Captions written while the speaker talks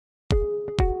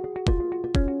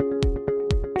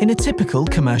In a typical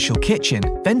commercial kitchen,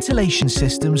 ventilation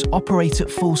systems operate at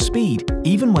full speed,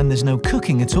 even when there's no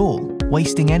cooking at all,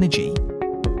 wasting energy.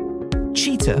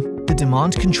 Cheetah, the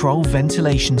demand control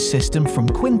ventilation system from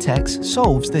Quintex,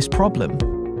 solves this problem.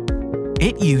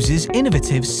 It uses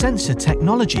innovative sensor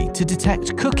technology to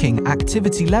detect cooking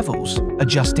activity levels,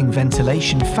 adjusting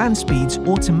ventilation fan speeds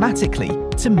automatically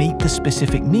to meet the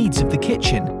specific needs of the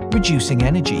kitchen, reducing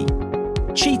energy.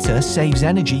 Cheetah saves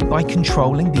energy by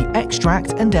controlling the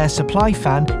extract and air supply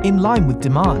fan in line with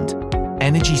demand.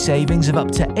 Energy savings of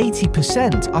up to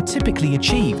 80% are typically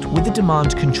achieved with a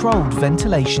demand-controlled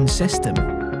ventilation system.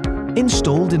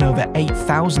 Installed in over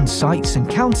 8,000 sites and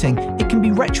counting, it can be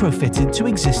retrofitted to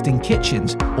existing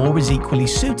kitchens or is equally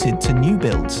suited to new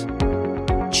builds.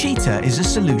 Cheetah is a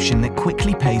solution that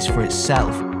quickly pays for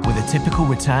itself, with a typical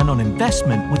return on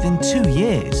investment within 2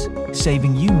 years,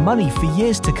 saving you money for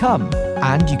years to come.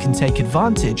 And you can take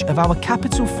advantage of our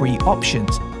capital-free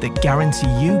options that guarantee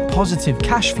you positive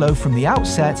cash flow from the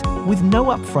outset with no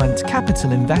upfront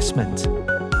capital investment.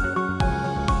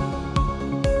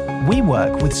 We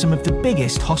work with some of the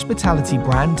biggest hospitality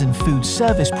brand and food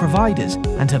service providers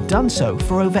and have done so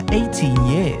for over 18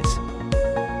 years.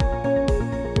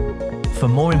 For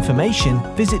more information,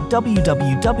 visit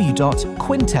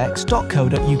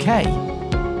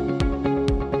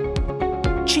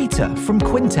www.quintex.co.uk. Cheetah from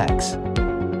Quintex.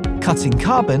 Cutting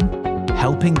carbon,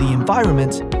 helping the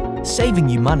environment, saving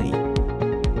you money.